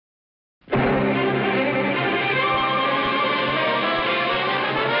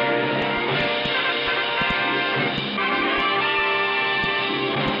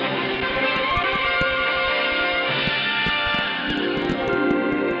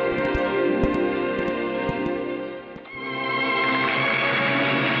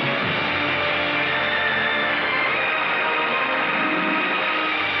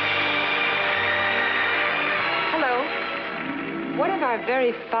a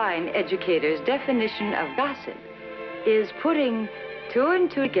very fine educator's definition of gossip is putting 2 and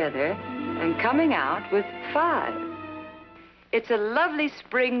 2 together and coming out with 5. It's a lovely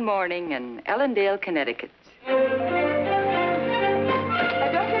spring morning in Ellendale, Connecticut. Don't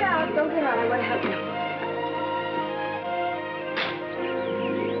get out, don't get out. I want to help you.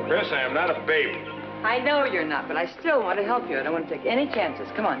 Chris, I am not a baby. I know you're not, but I still want to help you. I don't want to take any chances.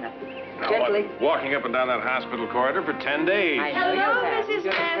 Come on now. Gently. What, walking up and down that hospital corridor for 10 days. I know you have. Mrs.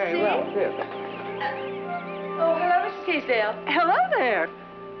 You're doing Massey. very well, too. Oh, hello, Mrs. Teasdale. Hello there.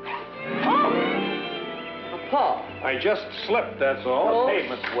 Oh, Paul. I just slipped, that's all. The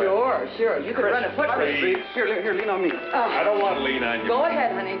pavement's wet. Sure. You could run a foot race. Here, lean on me. Oh. I don't want to lean on you. Go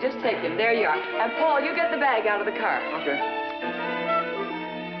ahead, honey. Just take him. There you are. And, Paul, you get the bag out of the car. Okay.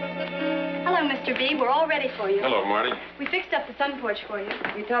 Hello, Mr. B. We're all ready for you. Hello, Marty. We fixed up the sun porch for you.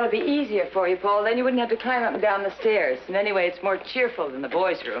 We thought it'd be easier for you, Paul. Then you wouldn't have to climb up and down the stairs. And anyway, it's more cheerful than the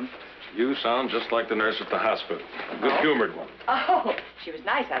boys' room. You sound just like the nurse at the hospital. A good-humored one. Oh, she was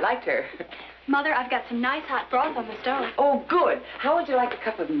nice. I liked her. Mother, I've got some nice hot broth on the stove. Oh, good. How would you like a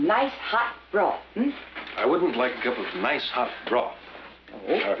cup of nice hot broth? I wouldn't like a cup of nice hot broth. Oh,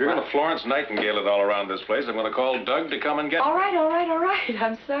 Now, if you're going to Florence Nightingale it all around this place, I'm going to call Doug to come and get me. All right.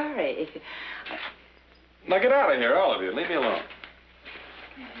 I'm sorry. Now, get out of here, all of you. Leave me alone.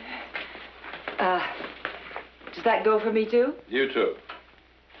 Does that go for me, too? You too.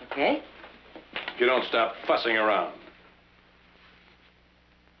 Okay. If you don't stop fussing around.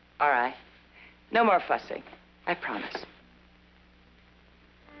 All right. No more fussing. I promise.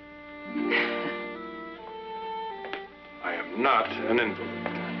 I am not an invalid.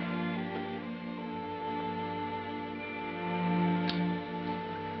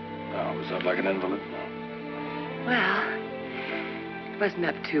 Now, was that like an invalid? No. Well, it wasn't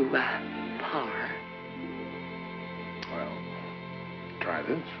up to par. Well, try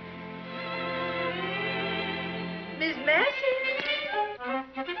this. Miss Massey?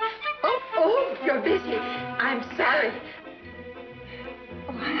 Oh, you're busy. I'm sorry.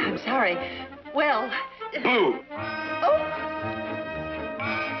 Oh, I'm sorry. Well... Boo! Oh!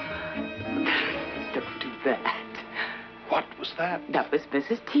 Don't do that. What was that? That was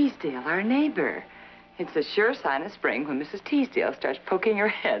Mrs. Teasdale, our neighbor. It's a sure sign of spring when Mrs. Teasdale starts poking her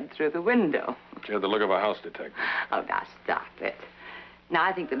head through the window. She had the look of a house detective. Oh, now, stop it. Now,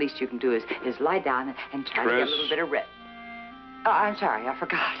 I think the least you can do is lie down and try to get a little bit of rest. Oh, I'm sorry, I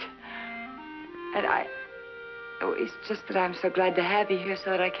forgot. And oh, it's just that I'm so glad to have you here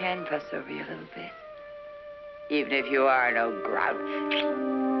so that I can fuss over you a little bit. Even if you are no grouch.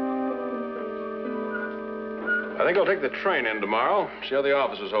 I think I'll take the train in tomorrow. See how the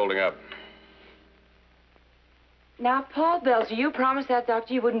office is holding up. Now, Paul Belzer, you promised that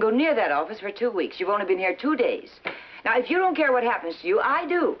doctor you wouldn't go near that office for 2 weeks. You've only been here 2 days. Now, if you don't care what happens to you, I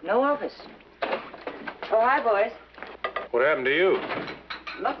do. No office. Oh, hi, boys. What happened to you?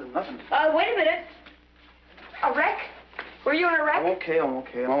 Nothing. Wait a minute. A wreck? Were you in a wreck? I'm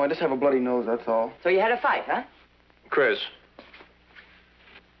okay. Oh, I just have a bloody nose, that's all. So you had a fight, huh? Chris.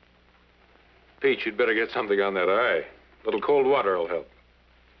 Pete, you'd better get something on that eye. A little cold water will help.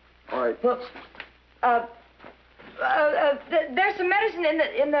 All right. Well, there's some medicine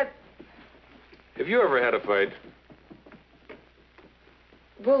in the... Have you ever had a fight?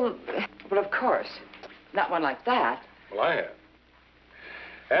 Well, of course. Not one like that. Well, I have.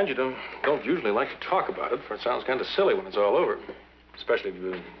 And you don't usually like to talk about it, for it sounds kind of silly when it's all over. Especially if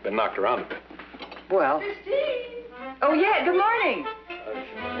you've been knocked around a bit. Well... Christine! Oh, yeah, good morning.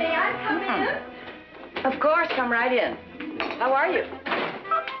 May I come in? Of course, come right in. How are you?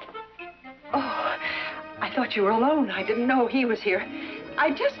 Oh, I thought you were alone. I didn't know he was here.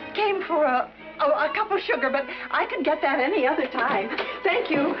 I just came for a cup of sugar, but I can get that any other time. Thank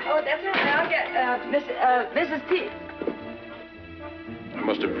you. Oh, that's all right. I'll get Mrs. T. I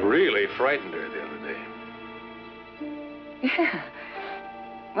must have really frightened her the other day. Yeah.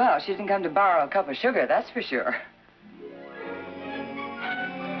 Well, she didn't come to borrow a cup of sugar, that's for sure.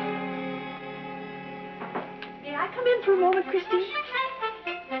 May I come in for a moment, Christine?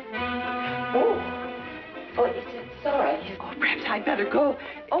 Oh, it's all right. Oh, perhaps I'd better go.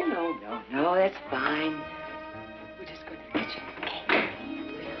 Oh, no, that's fine. We'll just go to the kitchen, okay?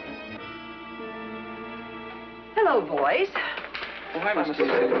 Hello, boys. Oh, hi, Mrs.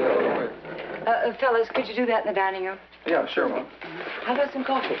 Teasdale. Fellas, could you do that in the dining room? Yeah, sure, Mom. How about some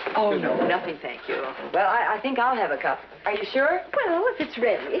coffee? Oh, no, nothing, thank you. Well, I think I'll have a cup. Are you sure? Well, if it's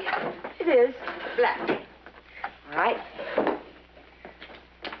ready. It is. Black. All right.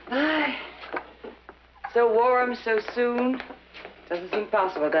 Bye. So warm so soon. Doesn't seem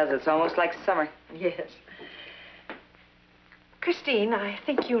possible, does it? It's almost like summer. Yes. Christine, I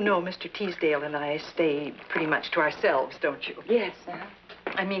think you know Mr. Teasdale and I stay pretty much to ourselves, don't you? Yes,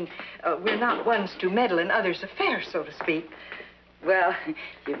 I mean, we're not ones to meddle in others' affairs, so to speak. Well,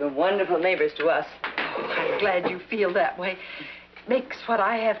 you've been wonderful neighbors to us. Oh, I'm glad you feel that way. Makes what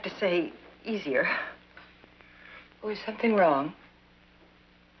I have to say easier. Oh, is something wrong?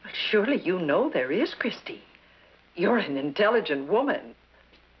 But surely you know there is, Christine. You're an intelligent woman.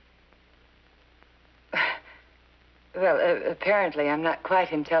 Well, apparently I'm not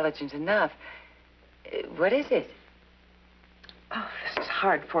quite intelligent enough. What is it? Oh, this is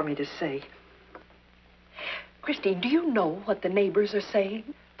hard for me to say. Christine, do you know what the neighbors are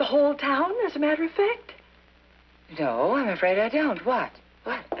saying? The whole town, as a matter of fact? No, I'm afraid I don't. What?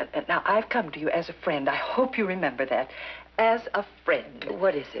 What? Now, I've come to you as a friend. I hope you remember that. As a friend.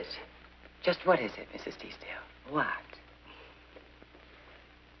 What is it? Just what is it, Mrs. Teasdale? What?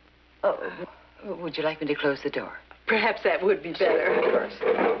 Oh, would you like me to close the door? Perhaps that would be better. Of course.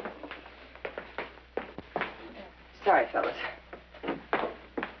 Sorry, fellas.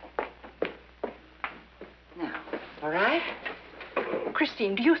 Now, all right?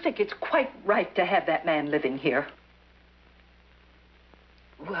 Christine, do you think it's quite right to have that man living here?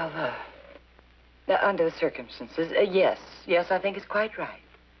 Well, under the circumstances, yes. Yes, I think it's quite right.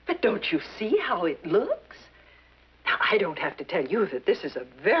 But don't you see how it looks? Now, I don't have to tell you that this is a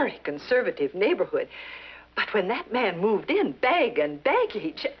very conservative neighborhood. But when that man moved in, bag and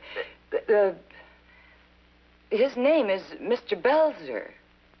baggage... His name is Mr. Belzer.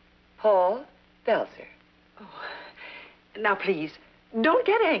 Paul Belzer. Oh. Now, please, don't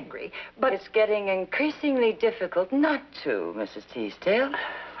get angry, but... It's getting increasingly difficult not to, Mrs. Teasdale.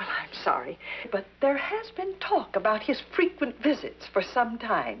 Well, I'm sorry, but there has been talk about his frequent visits for some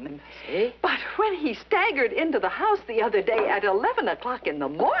time. See? But when he staggered into the house the other day at 11 o'clock in the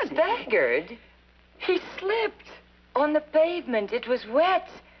morning... Staggered? He slipped on the pavement. It was wet.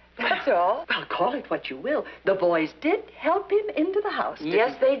 That's all. Well, call it what you will. The boys did help him into the house,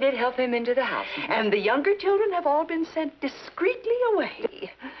 Yes, they did help him into the house. And the younger children have all been sent discreetly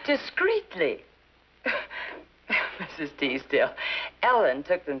away. Discreetly? Mrs. Teasdale, Ellen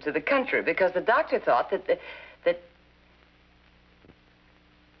took them to the country because the doctor thought that...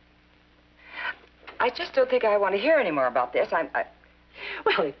 I just don't think I want to hear any more about this.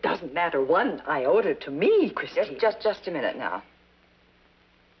 Well, it doesn't matter one iota to me, Christine. Just a minute now.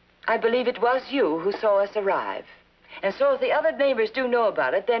 I believe it was you who saw us arrive. And so if the other neighbors do know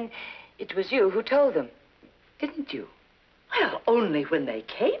about it, then it was you who told them. Didn't you? Well, only when they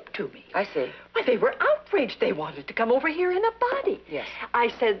came to me. I see. Why, they were outraged. They wanted to come over here in a body. Yes. I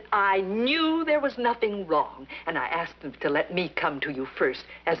said I knew there was nothing wrong, and I asked them to let me come to you first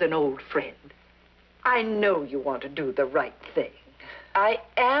as an old friend. I know you want to do the right thing. I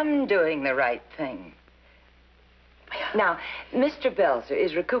am doing the right thing. Now, Mr. Belzer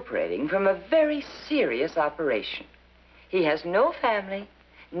is recuperating from a very serious operation. He has no family,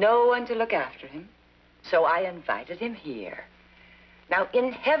 no one to look after him, so I invited him here. Now,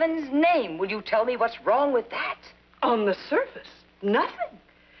 in heaven's name, will you tell me what's wrong with that? On the surface, nothing.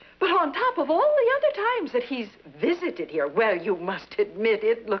 But on top of all the other times that he's visited here, well, you must admit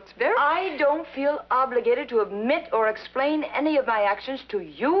it looks very... I don't feel obligated to admit or explain any of my actions to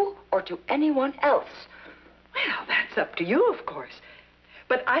you or to anyone else. Well, that's up to you, of course.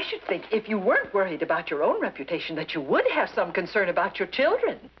 But I should think if you weren't worried about your own reputation, that you would have some concern about your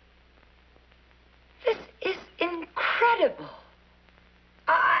children. This is incredible.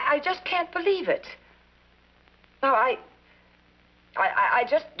 I just can't believe it. Now, I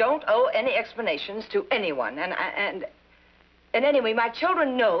just don't owe any explanations to anyone. And anyway, my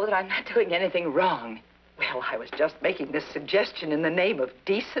children know that I'm not doing anything wrong. Well, I was just making this suggestion in the name of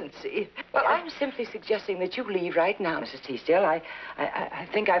decency. Well, I'm simply suggesting that you leave right now, Mrs. Teasdale. I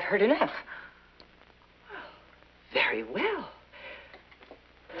think I've heard enough. Well, very well.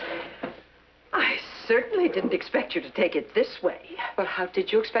 I certainly didn't expect you to take it this way. Well, how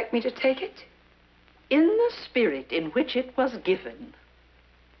did you expect me to take it? In the spirit in which it was given.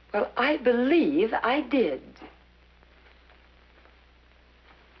 Well, I believe I did.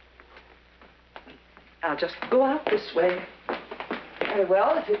 I'll just go out this way. Very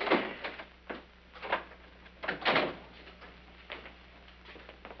well, if it...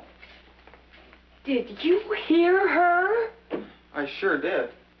 Did you hear her? I sure did.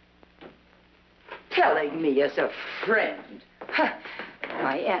 Telling me as a friend. Huh.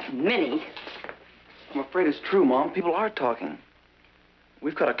 My Aunt Minnie. I'm afraid it's true, Mom. People are talking.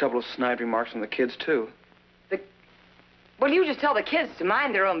 We've got a couple of snide remarks from the kids, too. Well, you just tell the kids to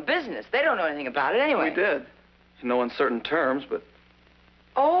mind their own business. They don't know anything about it anyway. We did. In no uncertain terms, but...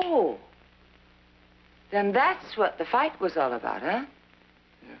 Oh. Then that's what the fight was all about, huh?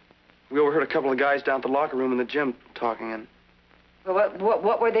 Yeah. We overheard a couple of guys down at the locker room in the gym talking, and... Well,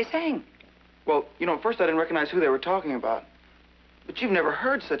 what were they saying? Well, you know, at first I didn't recognize who they were talking about. But you've never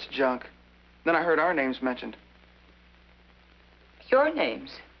heard such junk. Then I heard our names mentioned. Your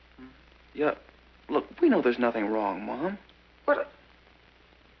names? Yeah. Look, we know there's nothing wrong, Mom. What?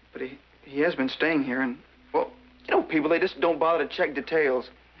 But he has been staying here, and, well, you know, people, they just don't bother to check details.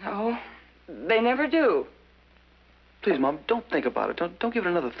 No, they never do. Please, Mom, don't think about it. Don't give it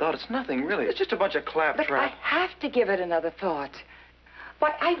another thought. It's nothing, really. It's just a bunch of claptrap. But I have to give it another thought.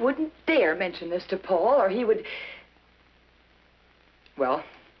 Why, I wouldn't dare mention this to Paul, or he would... Well,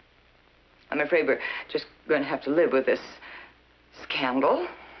 I'm afraid we're just going to have to live with this scandal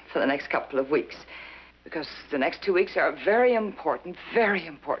for the next couple of weeks. Because the next 2 weeks are very important to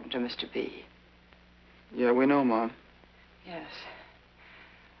Mr. B. Yeah, we know, Mom. Yes.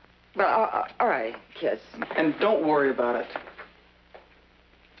 Well, all right, kids. And don't worry about it.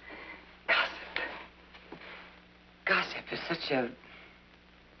 Gossip is such a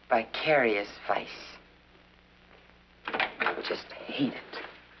vicarious vice. I just hate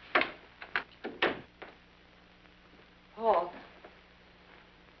it. Paul.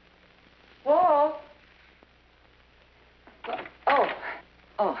 Paul.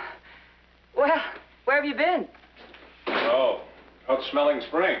 Oh. Well, where have you been? Oh, out smelling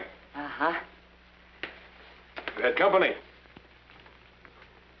spring. Uh-huh. You had company.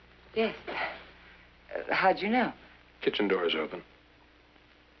 Yes. How'd you know? Kitchen door's open.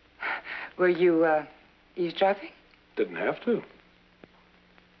 Were you, eavesdropping? Didn't have to.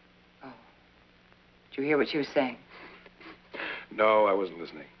 Oh. Did you hear what she was saying? No, I wasn't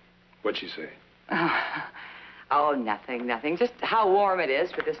listening. What'd she say? Oh, nothing. Just how warm it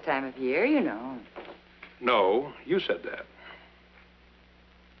is for this time of year, you know. No, you said that.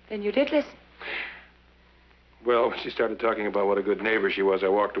 Then you did listen. Well, when she started talking about what a good neighbor she was, I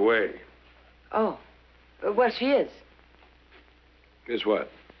walked away. Oh. Well, she is. Is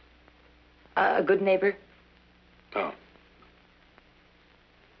what? A good neighbor? Oh.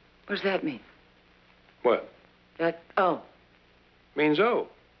 What does that mean? What? Oh. Means oh.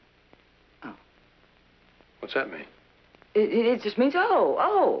 Oh. What's that mean? It just means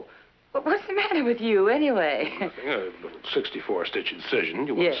oh. What's the matter with you, anyway? Nothing. A little 64-stitch incision.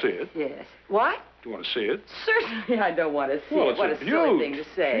 You want to see it? Yes. What? You want to see it? Certainly I don't want to see Well, it. it's What a a silly thing to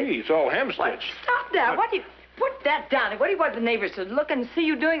say. Gee, it's all What? hem-stitched. Stop that. What do you... Put that down. What do you want the neighbors to look and see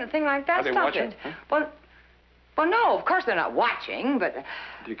you doing a thing like that? Are they Stop watching? it. Huh? Well, no, of course they're not watching, but...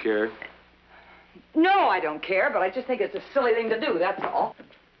 Do you care? No, I don't care, but I just think it's a silly thing to do, that's all.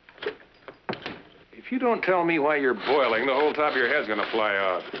 If you don't tell me why you're boiling, the whole top of your head's gonna fly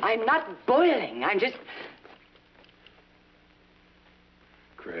out. I'm not boiling. I'm just...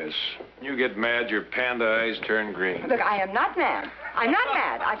 Chris, you get mad, your panda eyes turn green. Look, I am not mad. I'm not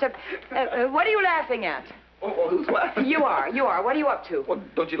mad. I said, what are you laughing at? Oh, who's laughing? You are. What are you up to? Well,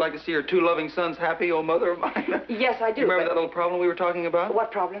 don't you like to see your two loving sons happy, old mother of mine? Yes, I do. Remember that little problem we were talking about?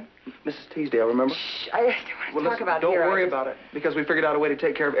 What problem? Mrs. Teasdale, remember? Shh, I don't want to talk about it Don't here. worry about it, because we figured out a way to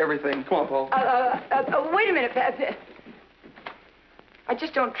take care of everything. Come on, Paul. Wait a minute. I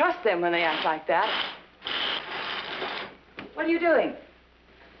just don't trust them when they act like that. What are you doing?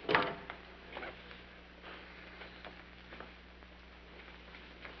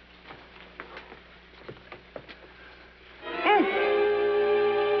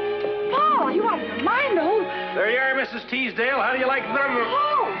 Paul, you out of your mind, though. There you are, Mrs. Teasdale. How do you like them?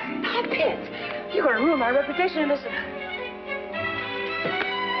 Oh, stop it. You're going to ruin my reputation, Mr.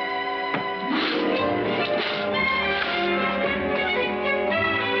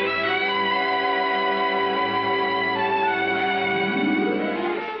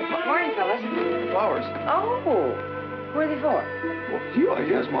 Morning, fellas. Flowers. Oh, who are they for? Well, you, I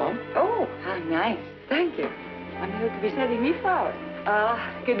guess, Mom. Oh, how nice. Thank you. I knew it could be sending me flowers.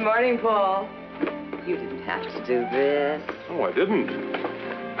 Good morning, Paul. You didn't have to do this. Oh, I didn't.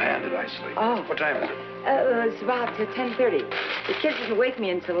 Man, did I sleep. Oh. What time is it? It's about 10:30. The kids didn't wake me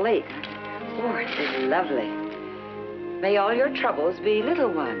until late. Oh, it's lovely. May all your troubles be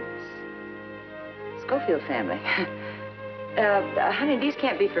little ones. Schofield family. Honey, these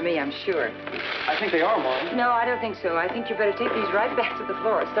can't be for me, I'm sure. I think they are, Mom. No, I don't think so. I think you better take these right back to the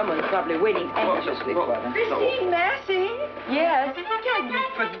florist. Someone's probably waiting anxiously for them. Christine Massey? Yes? Can you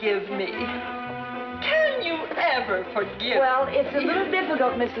forgive me? Can you ever forgive Well, it's a little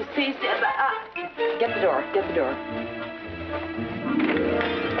difficult, Mrs. Peace. Get the door.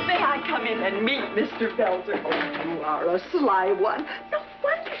 May I come in and meet Mr. Belzer? Oh, you are a sly one. No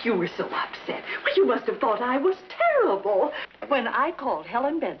wonder you were so upset. Well, you must have thought I was terrible. When I called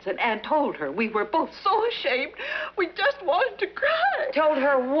Helen Benson and told her we were both so ashamed, we just wanted to cry. Told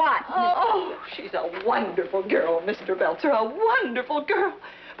her what? Oh, she's a wonderful girl, Mr. Belzer, a wonderful girl.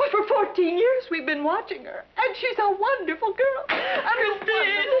 But for 14 years, we've been watching her, and she's a wonderful girl.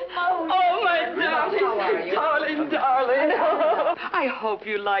 Christine! Oh, my darling, darling. I hope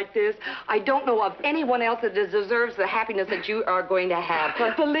you like this. I don't know of anyone else that deserves the happiness that you are going to have.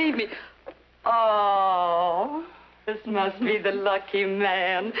 But believe me. Oh, this must be the lucky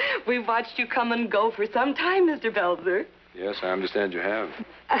man. We've watched you come and go for some time, Mr. Belzer. Yes, I understand you have.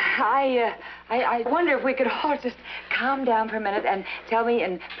 I wonder if we could all just calm down for a minute and tell me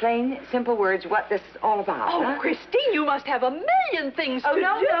in plain, simple words what this is all about. Oh, huh? Christine, you must have a million things to do.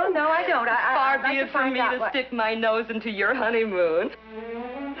 No, I don't. Far I'd like be it to from find me out to what... stick my nose into your honeymoon.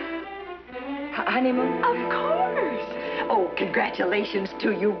 Honeymoon? Of course. Oh, congratulations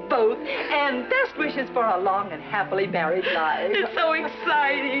to you both, and best wishes for a long and happily married life. It's so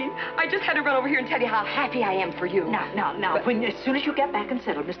exciting. I just had to run over here and tell you how happy I am for you. Now, as soon as you get back and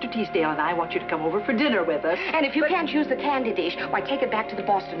settled, Mr. Teasdale and I want you to come over for dinner with us. And if you can't use the candy dish, why, take it back to the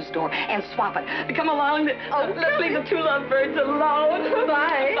Boston store and swap it. Come along. Let's leave the two lovebirds alone.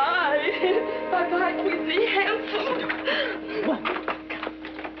 Bye. Bye. Bye-bye, Quincy. Handsome.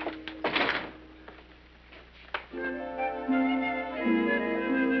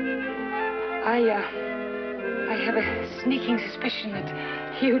 I have a sneaking suspicion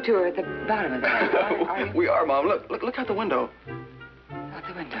that you two are at the bottom of that. Are you? We are, Mom. Look out the window. Out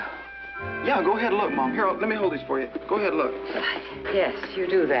the window. Yeah, go ahead and look, Mom. Here, let me hold these for you. Go ahead and look. Yes, you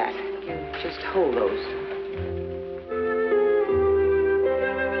do that. You just hold those.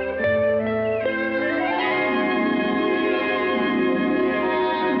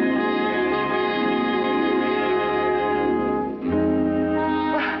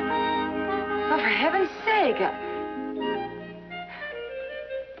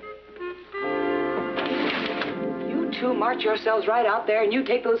 You two march yourselves right out there and you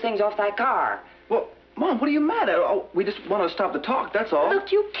take those things off that car. Well, Mom, what are you mad at? Oh, we just want to stop the talk, that's all.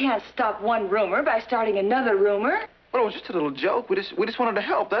 Look, you can't stop one rumor by starting another rumor. Well, it was just a little joke. We just wanted to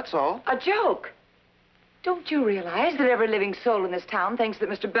help, that's all. A joke? Don't you realize that every living soul in this town thinks that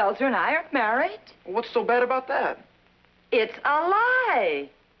Mr. Belzer and I are married? Well, what's so bad about that? It's a lie.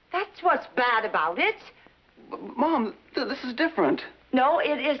 That's what's bad about it. Mom, this is different. No,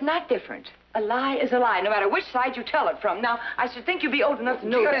 it is not different. A lie is a lie, no matter which side you tell it from. Now, I should think you'd be old enough to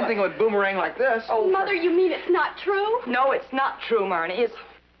know You got that. anything with boomerang like this? Oh, Mother, you mean it's not true? No, it's not true, Marnie. It's...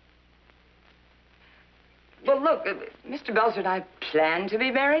 Well, look, Mr. Belzer and I plan to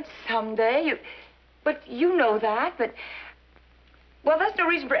be married someday. But you know that, but... Well, that's no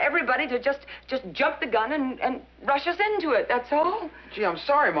reason for everybody to just jump the gun and rush us into it, that's all. Gee, I'm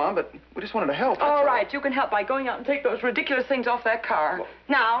sorry, Mom, but we just wanted to help. All right, you can help by going out and take those ridiculous things off that car. Well,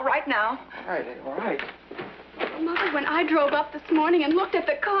 now, right now. All right. Mother, when I drove up this morning and looked at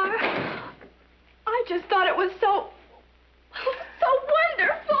the car, I just thought it was so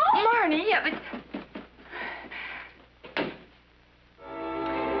wonderful. Marnie, yeah, but...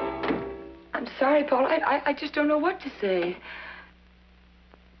 I'm sorry, Paul. I just don't know what to say.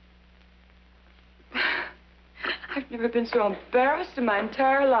 I've never been so embarrassed in my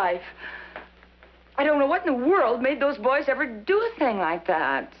entire life. I don't know what in the world made those boys ever do a thing like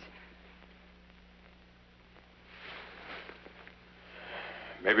that.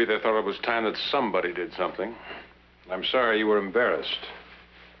 Maybe they thought it was time that somebody did something. I'm sorry you were embarrassed.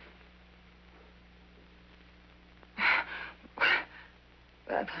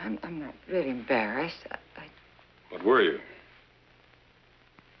 Well, I'm not really embarrassed. What were you?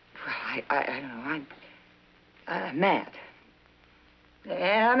 Well, I don't know. I'm mad.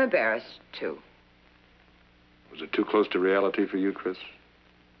 And I'm embarrassed, too. Was it too close to reality for you, Chris?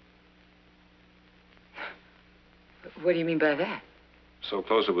 What do you mean by that? So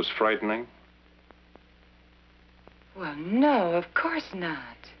close it was frightening? Well, no, of course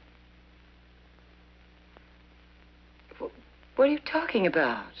not. What are you talking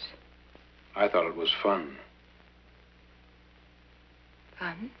about? I thought it was fun.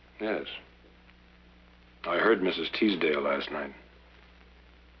 Fun? Yes. I heard Mrs. Teasdale last night.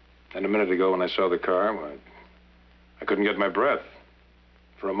 And a minute ago when I saw the car, well, I couldn't get my breath.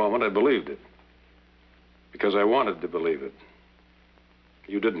 For a moment, I believed it. Because I wanted to believe it.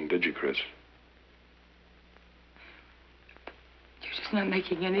 You didn't, did you, Chris? You're just not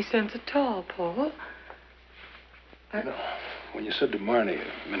making any sense at all, Paul. You know, when you said to Marnie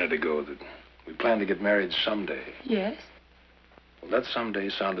a minute ago that we plan to get married someday. Yes? Well, that someday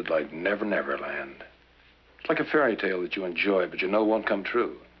sounded like Never Never Land. It's like a fairy tale that you enjoy, but you know won't come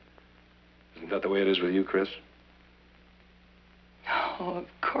true. Isn't that the way it is with you, Chris? No, of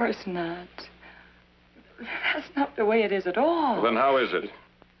course not. That's not the way it is at all. Well, then how is it?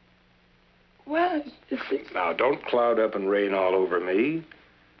 Well, Now, don't cloud up and rain all over me.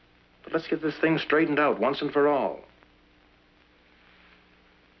 But let's get this thing straightened out once and for all.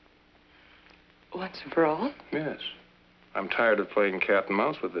 once and for all? Yes. I'm tired of playing cat and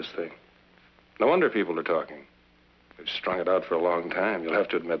mouse with this thing. No wonder people are talking. They've strung it out for a long time. You'll have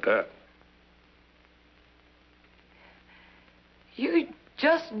to admit that. You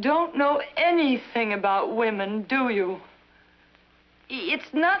just don't know anything about women, do you?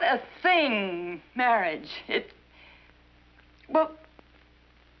 It's not a thing, marriage. Well,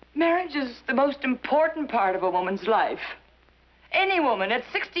 marriage is the most important part of a woman's life. Any woman, at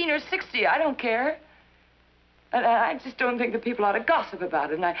 16 or 60, I don't care. And I just don't think that people ought to gossip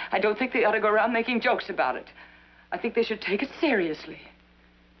about it, and I don't think they ought to go around making jokes about it. I think they should take it seriously.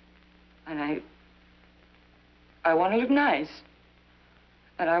 And I want to look nice.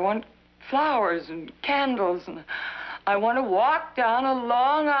 And I want flowers and candles, and I want to walk down a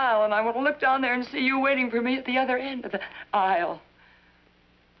long aisle, and I want to look down there and see you waiting for me at the other end of the aisle.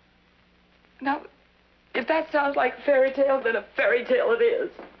 Now, if that sounds like a fairy tale, then a fairy tale it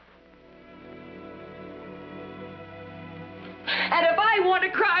is. And if I want to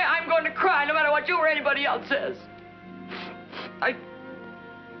cry, I'm going to cry, no matter what you or anybody else says.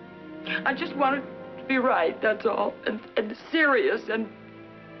 I just want it to be right, that's all. And serious and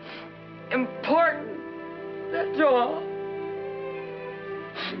important, that's all.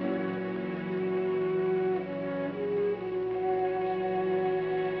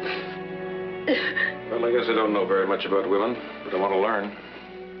 Well, I guess I don't know very much about women, but I want to learn.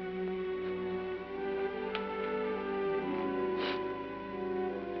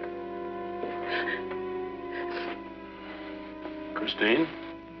 Christine,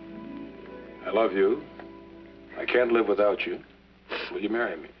 I love you. I can't live without you. Will you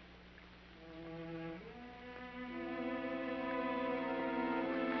marry me?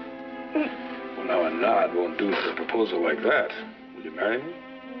 Well, now a nod won't do for a proposal like that. Will you marry me?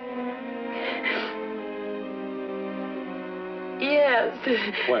 Yes.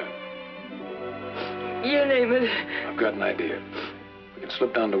 When? You name it. I've got an idea. We can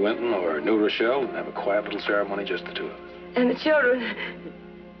slip down to Winton or New Rochelle and have a quiet little ceremony, just the two of us. And the children.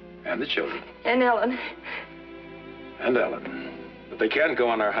 And the children. And Ellen. And Ellen. But they can't go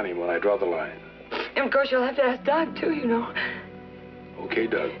on our honeymoon. I draw the line. And of course you'll have to ask Doug, too, you know. Okay,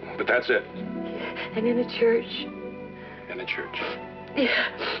 Doug. But that's it. And in a church. In a church. Yeah.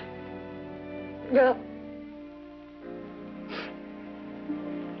 Well,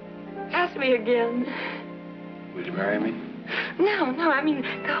 ask me again. Will you marry me? No, I mean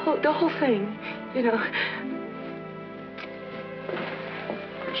the whole thing, you know.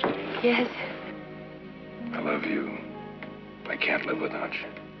 Christine. Yes. I love you. I can't live without you.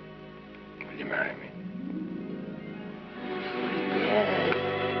 Will you marry me? Yes.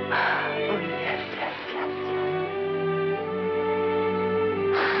 Oh, yes.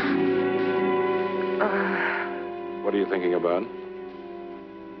 What are you thinking about?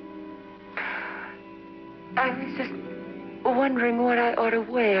 I was just wondering what I ought to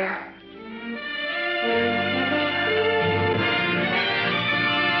wear.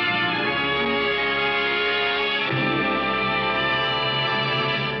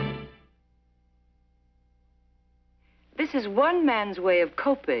 This is one man's way of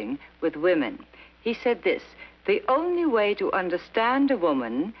coping with women. He said this: the only way to understand a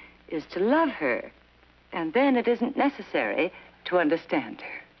woman is to love her, and then it isn't necessary to understand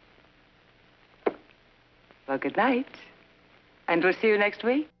her. Well, good night, and we'll see you next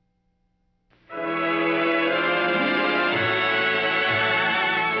week.